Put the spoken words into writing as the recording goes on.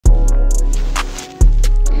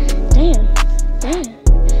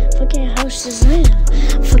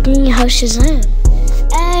hoe Shazam.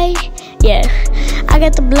 Ay, yeah, I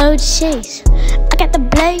got the blow cheese. I got the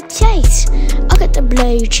blade chase. I got the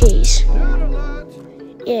blade cheese.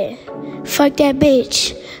 Yeah, fuck that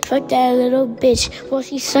bitch. Fuck that little bitch. While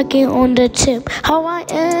she sucking on the tip. How I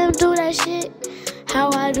am, do that shit. How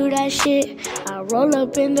I do that shit. I roll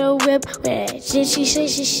up in the whip. Wait, did she say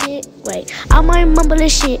shit? Wait, I might mumble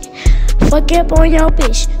this shit. Fuck up on your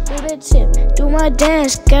bitch. Do the tip. Do my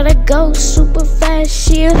dance. Gotta go super fast.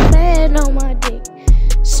 She a fan on my dick.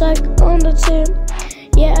 Suck on the tip.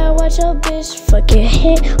 Yeah, I watch your bitch fucking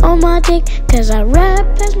hit on my dick. Cause I rap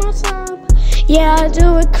past my time. Yeah, I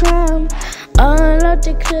do a crime. Unload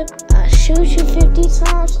the clip. I shoot you 50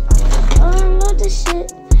 times. Unload the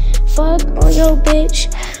shit. Fuck on your bitch.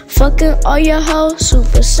 Fucking all your hoes.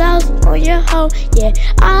 Super south on your hoe. Yeah,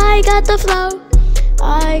 I got the flow.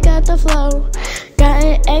 I got the flow. Got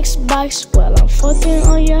an Xbox while I'm fucking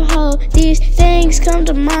on your hoe. These things come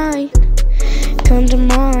to mind. Come to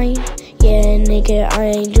mind. Yeah, nigga, I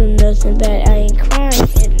ain't do nothing bad. I ain't crime.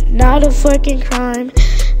 It's not a fucking crime.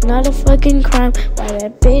 Not a fucking crime. Why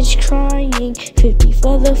that bitch crying 50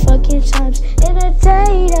 for the fucking times in a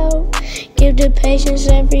day though. Give the patience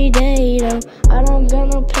every day though. I don't got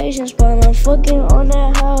no patience while I'm fucking on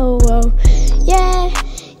that hoe. Oh. Yeah,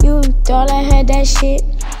 you thought I had that shit.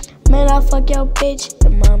 Man, I fuck your bitch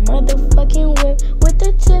in my motherfucking whip with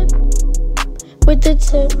the tip. With the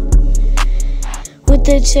tip. With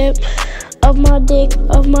the tip of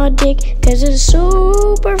my dick, cause it's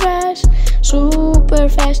super fast, super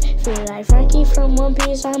fast. Feel like Frankie from One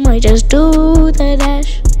Piece, I might just do the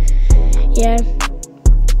dash. Yeah,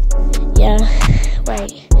 yeah,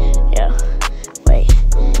 wait, yeah, wait,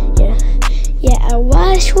 yeah, yeah. I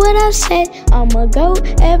watch what I say, I'ma go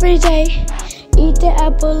every day. Eat the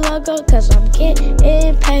apple logo, cause I'm getting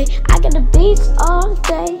paid. I got the beats all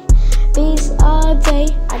day. Beats all day.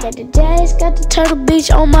 I got the jazz, got the Turtle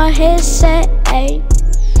Beach on my headset. Ayy,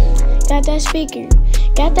 got that speaker,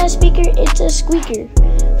 it's a squeaker.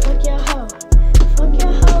 Fuck your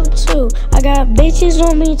hoe, too. I got bitches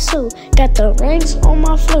on me too. Got the rings on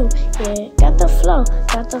my flu. Yeah, got the flow.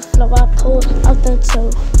 I pulled out the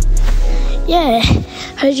toe. Yeah,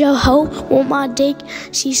 heard your hoe on my dick.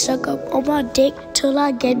 She suck up on my dick till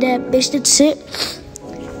I get that bitch the tip.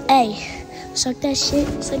 Ayy. Suck that shit,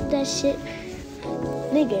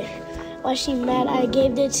 nigga. Why she mad? I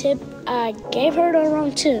gave the tip. I gave her the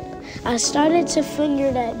wrong tip. I started to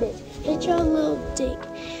finger that bitch. Hit your little dick.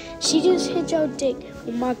 She just hit your dick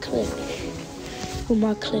with my clip.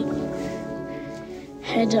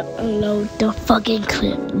 Had to unload the fucking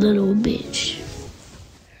clip, little bitch.